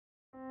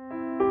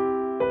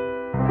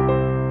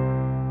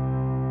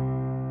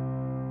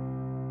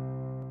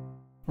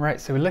Right,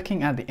 so we're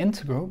looking at the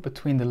integral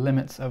between the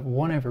limits of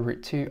 1 over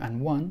root 2 and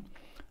 1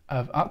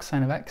 of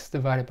arcsine of x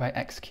divided by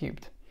x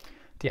cubed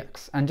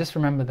dx. And just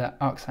remember that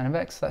arcsine of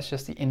x, that's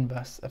just the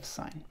inverse of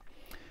sine.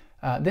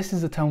 This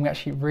is the term we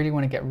actually really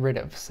want to get rid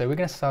of. So we're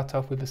going to start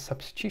off with a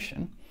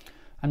substitution.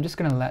 I'm just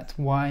going to let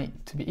y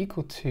to be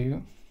equal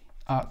to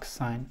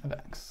arcsine of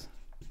x.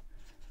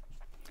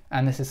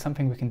 And this is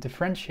something we can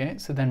differentiate,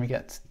 so then we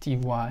get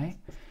dy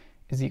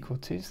is equal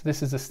to, so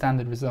this is the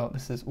standard result,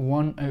 this is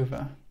 1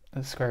 over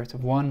the square root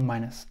of 1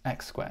 minus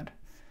x squared,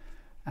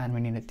 and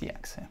we need a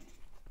dx here.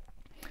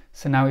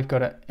 So now we've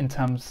got it in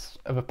terms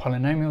of a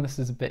polynomial. This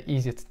is a bit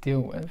easier to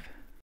deal with.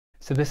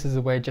 So this is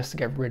a way just to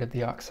get rid of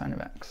the arcsine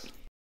of x.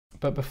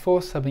 But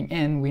before subbing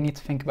in, we need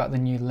to think about the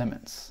new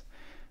limits.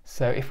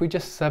 So if we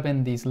just sub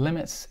in these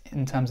limits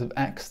in terms of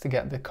x to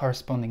get the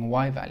corresponding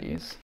y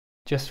values,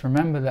 just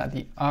remember that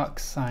the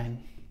arcsine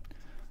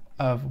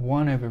of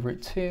 1 over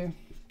root 2,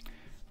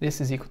 this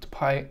is equal to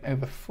pi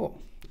over 4.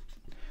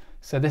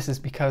 So this is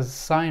because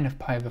sine of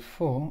pi over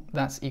 4,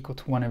 that's equal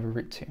to 1 over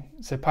root 2.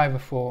 So pi over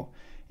 4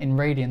 in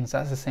radians,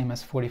 that's the same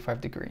as 45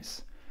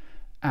 degrees.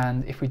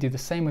 And if we do the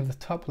same with the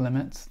top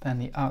limits, then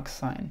the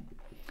arcsine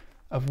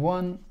of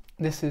 1,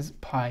 this is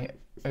pi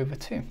over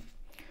 2,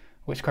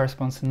 which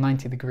corresponds to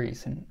 90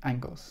 degrees in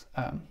angles,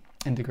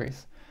 in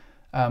degrees.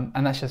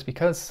 And that's just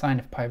because sine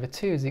of pi over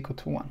 2 is equal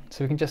to 1.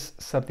 So we can just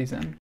sub these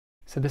in.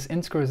 So this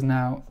integral is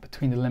now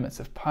between the limits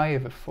of pi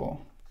over 4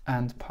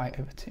 and pi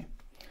over 2.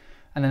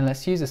 And then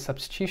let's use a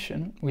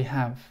substitution. We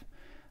have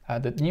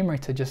the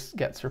numerator just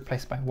gets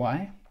replaced by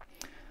y,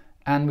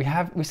 and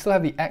we still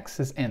have the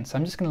x's in, so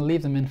I'm just going to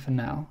leave them in for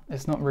now.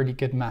 It's not really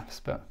good maths,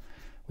 but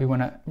we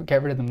want to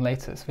get rid of them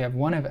later. So we have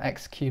 1 over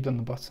x cubed on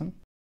the bottom.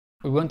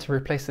 We want to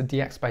replace the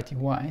dx by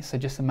dy, so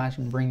just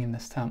imagine bringing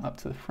this term up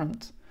to the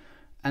front,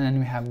 and then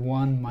we have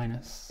 1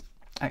 minus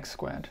x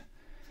squared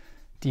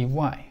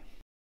dy.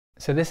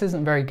 So this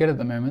isn't very good at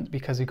the moment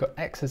because we've got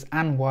x's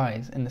and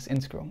y's in this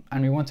integral,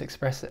 and we want to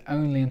express it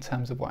only in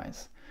terms of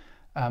y's.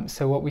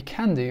 So what we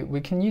can do,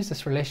 we can use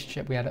this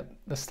relationship we had at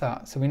the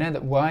start. So we know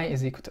that y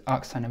is equal to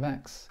arcsine of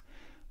x,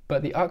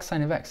 but the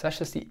arcsine of x, that's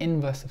just the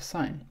inverse of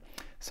sine.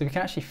 So we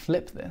can actually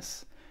flip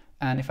this,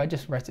 and if I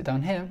just write it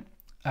down here,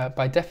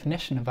 by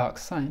definition of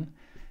arcsine,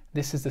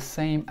 this is the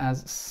same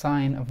as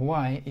sine of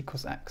y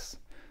equals x.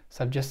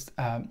 So I've just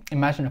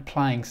imagine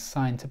applying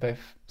sine to both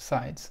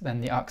sides,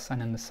 then the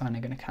arcsine and the sine are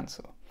going to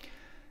cancel.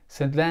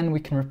 So then we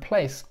can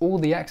replace all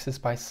the x's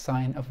by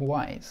sine of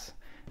y's,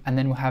 and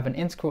then we'll have an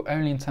integral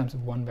only in terms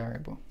of one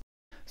variable.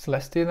 So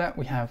let's do that.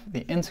 We have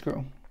the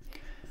integral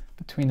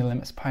between the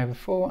limits pi over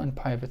 4 and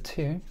pi over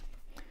 2,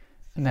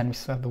 and then we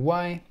still have the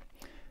y,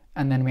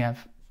 and then we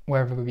have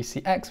wherever we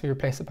see x, we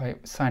replace it by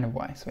sine of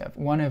y. So we have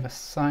 1 over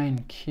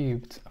sine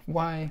cubed of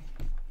y,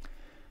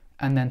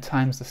 and then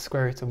times the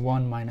square root of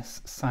 1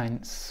 minus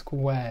sine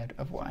squared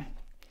of y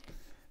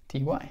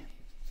dy.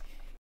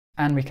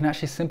 And we can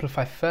actually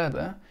simplify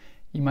further.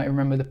 You might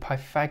remember the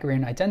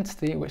Pythagorean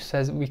identity, which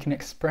says we can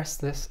express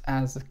this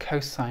as the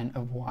cosine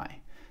of y.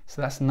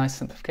 So that's a nice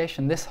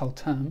simplification. This whole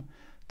term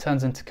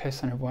turns into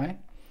cosine of y.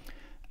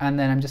 And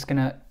then I'm just going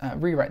to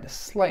rewrite this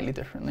slightly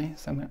differently.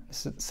 So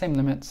this is the same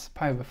limits,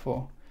 pi over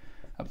 4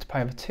 up to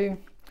pi over 2.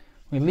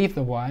 We leave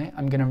the y.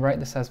 I'm going to write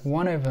this as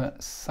 1 over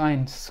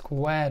sine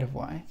squared of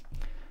y.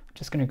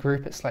 Just going to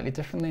group it slightly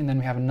differently, and then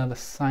we have another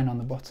sine on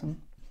the bottom,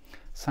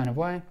 sine of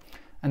y,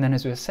 and then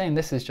as we were saying,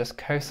 this is just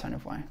cosine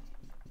of y,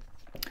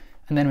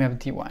 and then we have a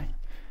dy.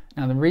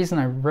 Now the reason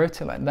I wrote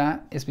it like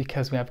that is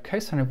because we have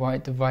cosine of y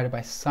divided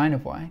by sine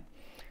of y,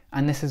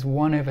 and this is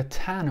 1 over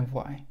tan of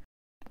y.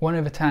 1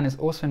 over tan is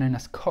also known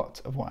as cot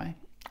of y,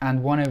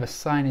 and 1 over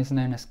sine is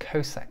known as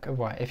cosec of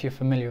y, if you're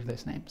familiar with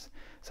those names.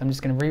 So I'm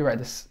just going to rewrite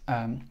this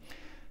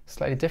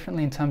slightly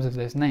differently in terms of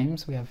those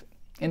names. We have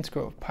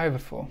integral of pi over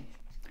 4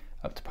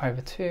 up to pi over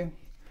 2,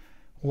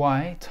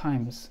 y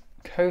times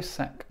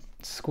cosec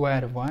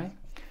squared of y.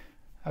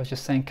 I was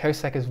just saying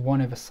cosec is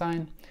 1 over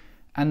sine,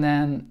 and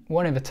then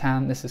 1 over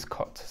tan, this is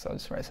cot, so I'll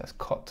just write it as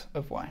cot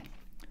of y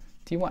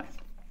dy.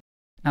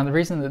 Now the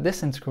reason that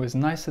this integral is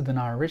nicer than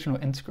our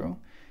original integral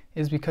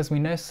is because we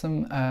know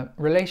some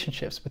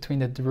relationships between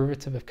the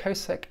derivative of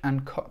cosec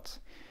and cot,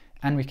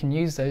 and we can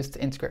use those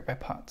to integrate by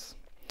parts.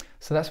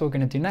 So that's what we're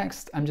going to do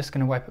next. I'm just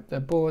going to wipe up the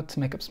board to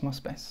make up some more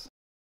space.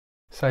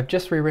 So I've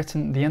just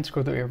rewritten the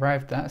integral that we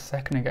arrived at a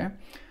second ago.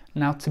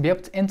 Now to be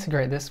able to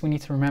integrate this, we need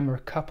to remember a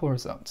couple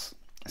results.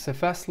 So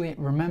firstly,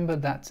 remember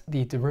that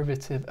the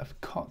derivative of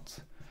cot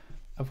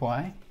of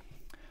y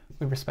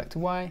with respect to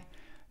y,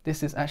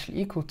 this is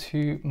actually equal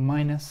to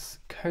minus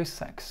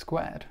cosec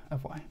squared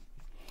of y.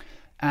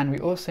 And we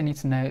also need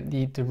to know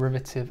the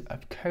derivative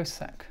of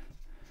cosec.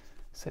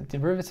 So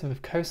derivative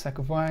of cosec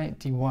of y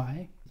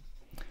dy,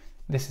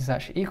 this is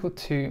actually equal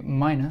to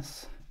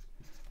minus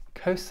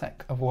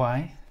cosec of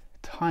y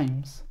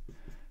times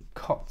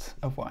cot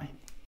of y.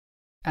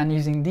 And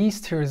using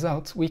these two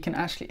results, we can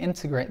actually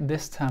integrate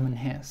this term in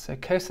here. So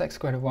cosec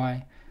squared of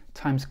y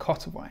times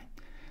cot of y.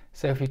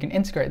 So if we can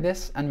integrate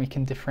this and we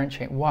can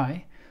differentiate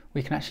y,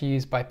 we can actually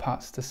use by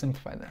parts to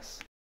simplify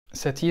this.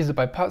 So to use the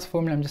by parts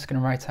formula, I'm just going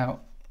to write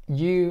out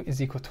u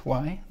is equal to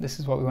y. This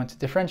is what we want to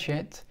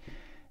differentiate.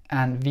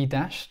 And v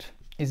dashed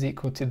is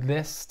equal to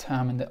this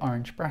term in the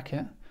orange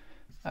bracket,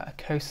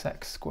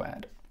 cosec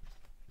squared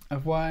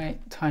of y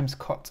times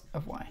cot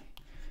of y.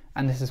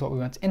 And this is what we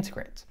want to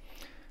integrate.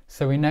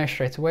 So we know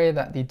straight away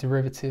that the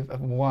derivative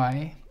of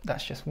y,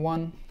 that's just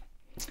 1.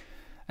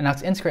 And now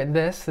to integrate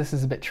this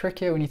is a bit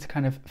trickier. We need to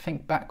kind of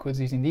think backwards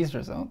using these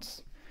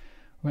results.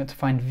 We want to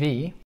find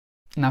v.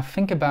 Now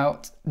think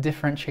about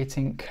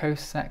differentiating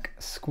cosec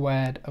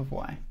squared of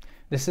y.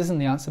 This isn't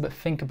the answer, but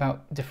think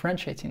about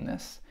differentiating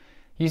this.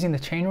 Using the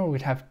chain rule,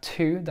 we'd have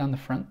 2 down the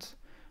front,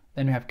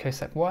 then we have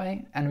cosec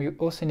y, and we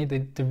also need the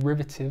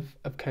derivative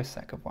of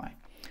cosec of y.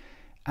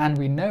 And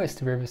we know its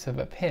derivative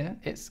up here,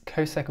 it's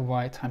cosec of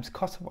y times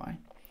cot of y,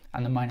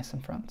 and the minus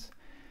in front.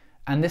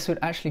 And this would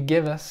actually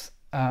give us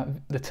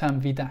the term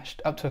v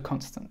dashed up to a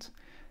constant.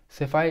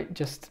 So if I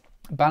just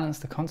balance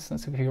the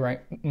constants, if we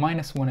write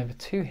minus 1 over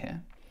 2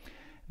 here,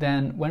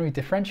 then when we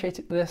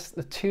differentiate this,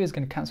 the 2 is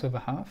going to cancel over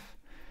half,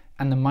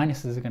 and the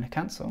minuses are going to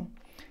cancel,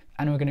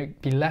 and we're going to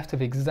be left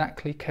with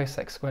exactly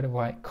cosec squared of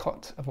y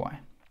cot of y.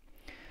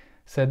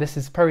 So this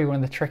is probably one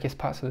of the trickiest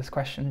parts of this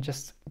question,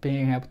 just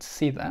being able to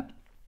see that.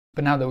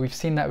 But now that we've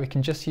seen that, we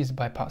can just use the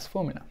by parts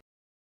formula.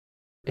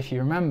 If you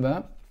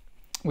remember,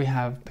 we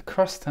have the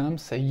cross term,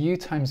 so u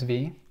times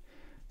v,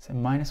 so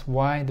minus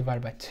y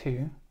divided by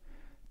 2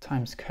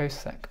 times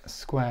cosec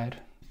squared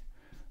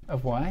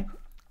of y.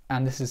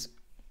 And this is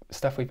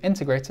stuff we've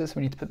integrated, so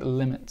we need to put the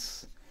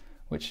limits,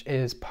 which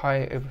is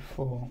pi over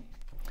 4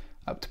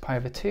 up to pi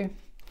over 2.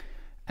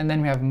 And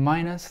then we have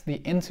minus the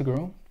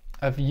integral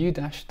of u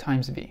dash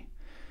times v.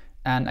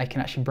 And I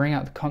can actually bring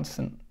out the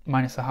constant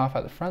minus a half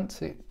out the front,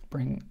 so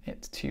bring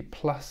it to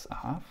plus a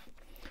half.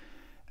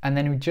 And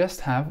then we just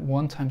have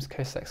 1 times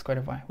cosec squared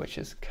of y, which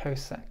is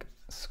cosec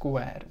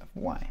squared of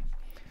y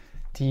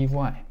dy.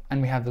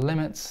 And we have the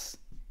limits,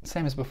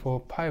 same as before,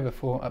 pi over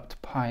 4 up to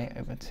pi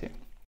over 2.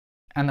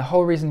 And the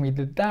whole reason we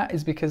did that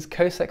is because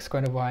cosec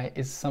squared of y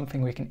is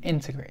something we can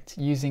integrate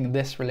using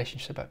this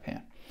relationship up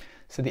here.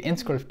 So the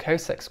integral of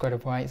cosec squared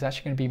of y is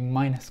actually going to be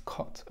minus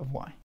cot of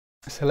y.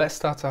 So let's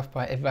start off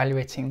by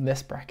evaluating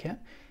this bracket.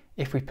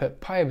 If we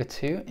put pi over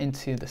 2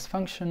 into this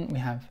function, we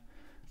have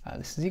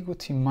this is equal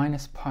to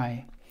minus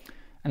pi,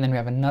 and then we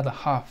have another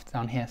half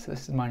down here, so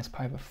this is minus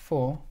pi over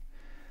 4,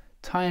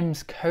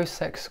 times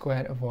cosec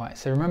squared of y.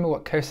 So remember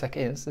what cosec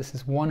is. This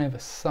is 1 over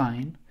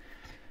sine,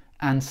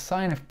 and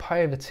sine of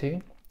pi over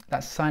 2,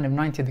 that's sine of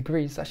 90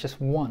 degrees, that's just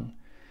 1.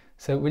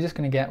 So we're just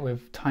going to get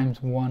with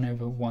times 1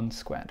 over 1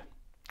 squared,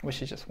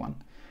 which is just 1.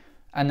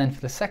 And then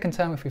for the second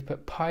term, if we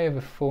put pi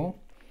over 4,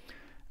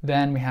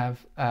 then we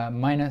have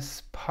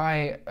minus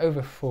pi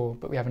over 4,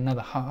 but we have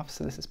another half,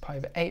 so this is pi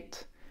over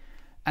 8.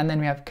 And then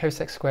we have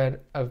cosec squared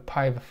of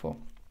pi over 4.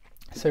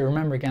 So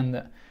remember again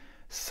that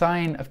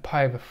sine of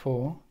pi over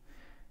 4,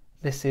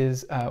 this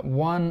is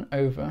 1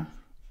 over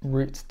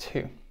root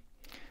 2.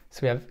 So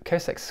we have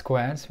cosec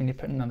squared, so we need to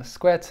put another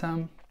square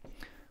term,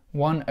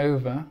 1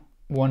 over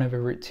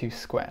root 2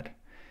 squared.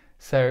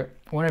 So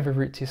 1 over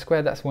root 2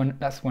 squared, that's 1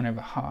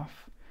 over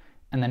half.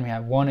 And then we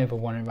have 1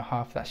 over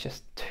half, that's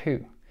just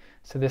 2.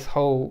 So this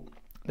whole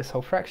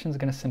fraction is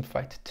going to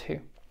simplify to 2.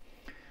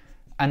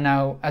 And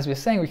now, as we were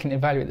saying, we can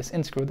evaluate this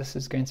integral. This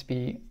is going to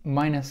be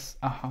minus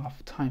a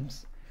half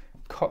times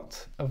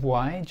cot of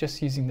y,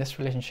 just using this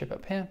relationship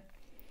up here.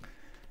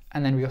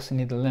 And then we also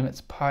need the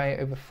limits pi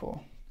over 4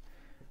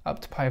 up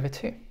to pi over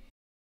 2.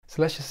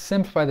 So let's just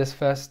simplify this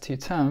first two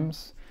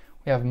terms.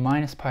 We have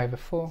minus pi over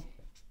 4.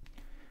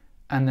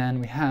 And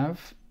then we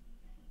have,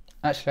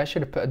 actually I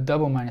should have put a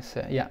double minus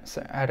here. Yeah,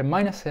 so I had a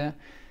minus here,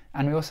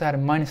 and we also had a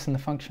minus in the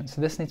function,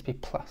 so this needs to be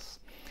plus.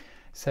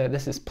 So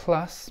this is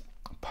plus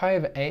pi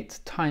over 8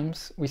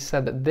 times, we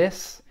said that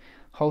this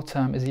whole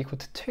term is equal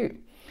to 2.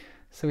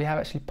 So we have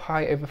actually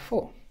pi over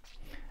 4.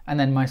 And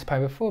then minus pi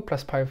over 4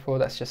 plus pi over 4,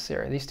 that's just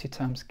 0. These two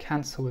terms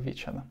cancel with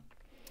each other.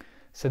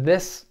 So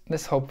this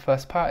whole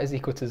first part is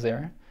equal to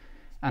 0.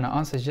 And our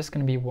answer is just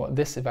going to be what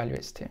this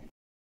evaluates to.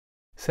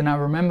 So now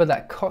remember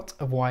that cot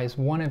of y is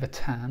 1 over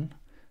tan.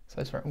 So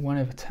let's write 1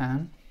 over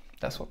tan.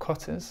 That's what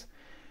cot is.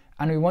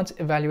 And we want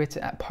to evaluate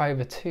it at pi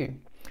over 2.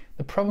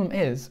 The problem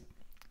is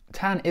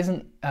tan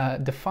isn't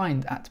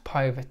defined at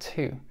pi over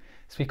 2.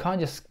 So we can't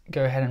just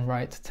go ahead and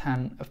write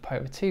tan of pi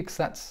over 2 because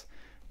that's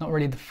not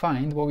really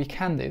defined. What we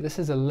can do, this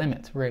is a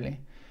limit really.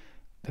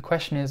 The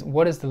question is,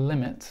 what is the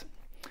limit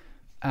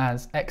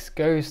as x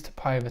goes to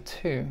pi over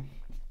 2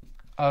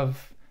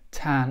 of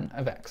tan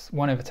of x,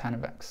 1 over tan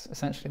of x?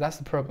 Essentially, that's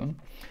the problem.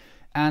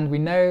 And we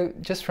know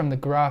just from the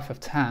graph of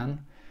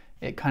tan,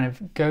 it kind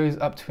of goes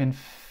up to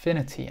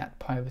infinity at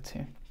pi over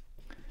 2.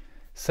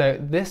 So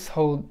this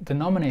whole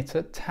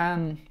denominator,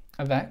 tan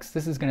of x,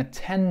 this is going to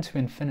tend to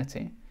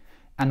infinity,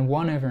 and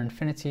 1 over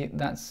infinity,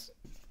 that's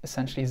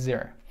essentially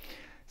 0.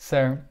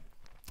 So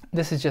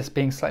this is just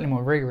being slightly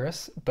more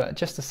rigorous, but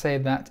just to say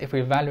that if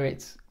we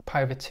evaluate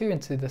pi over 2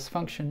 into this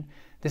function,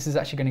 this is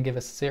actually going to give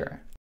us 0.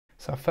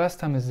 So our first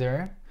term is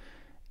 0.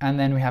 And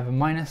then we have a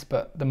minus,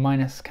 but the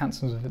minus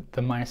cancels with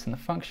the minus in the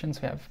function, so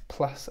we have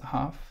plus a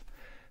half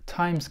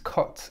times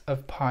cot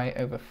of pi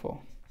over 4.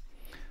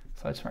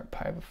 So I just write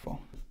pi over 4.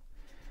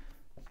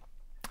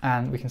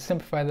 And we can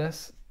simplify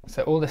this.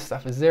 So all this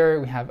stuff is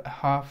 0. We have a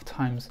half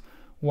times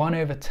 1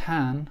 over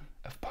tan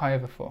of pi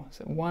over 4.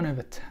 So 1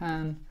 over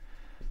tan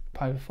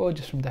pi over 4,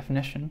 just from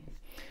definition.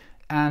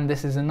 And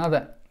this is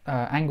another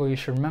angle you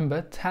should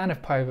remember. Tan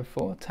of pi over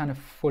 4, tan of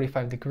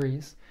 45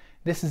 degrees.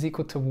 This is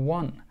equal to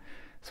 1.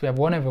 So we have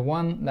 1 over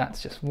 1,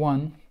 that's just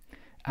 1.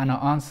 And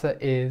our answer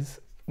is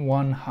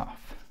 1/2.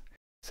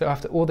 So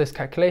after all those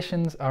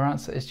calculations, our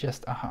answer is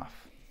just a half.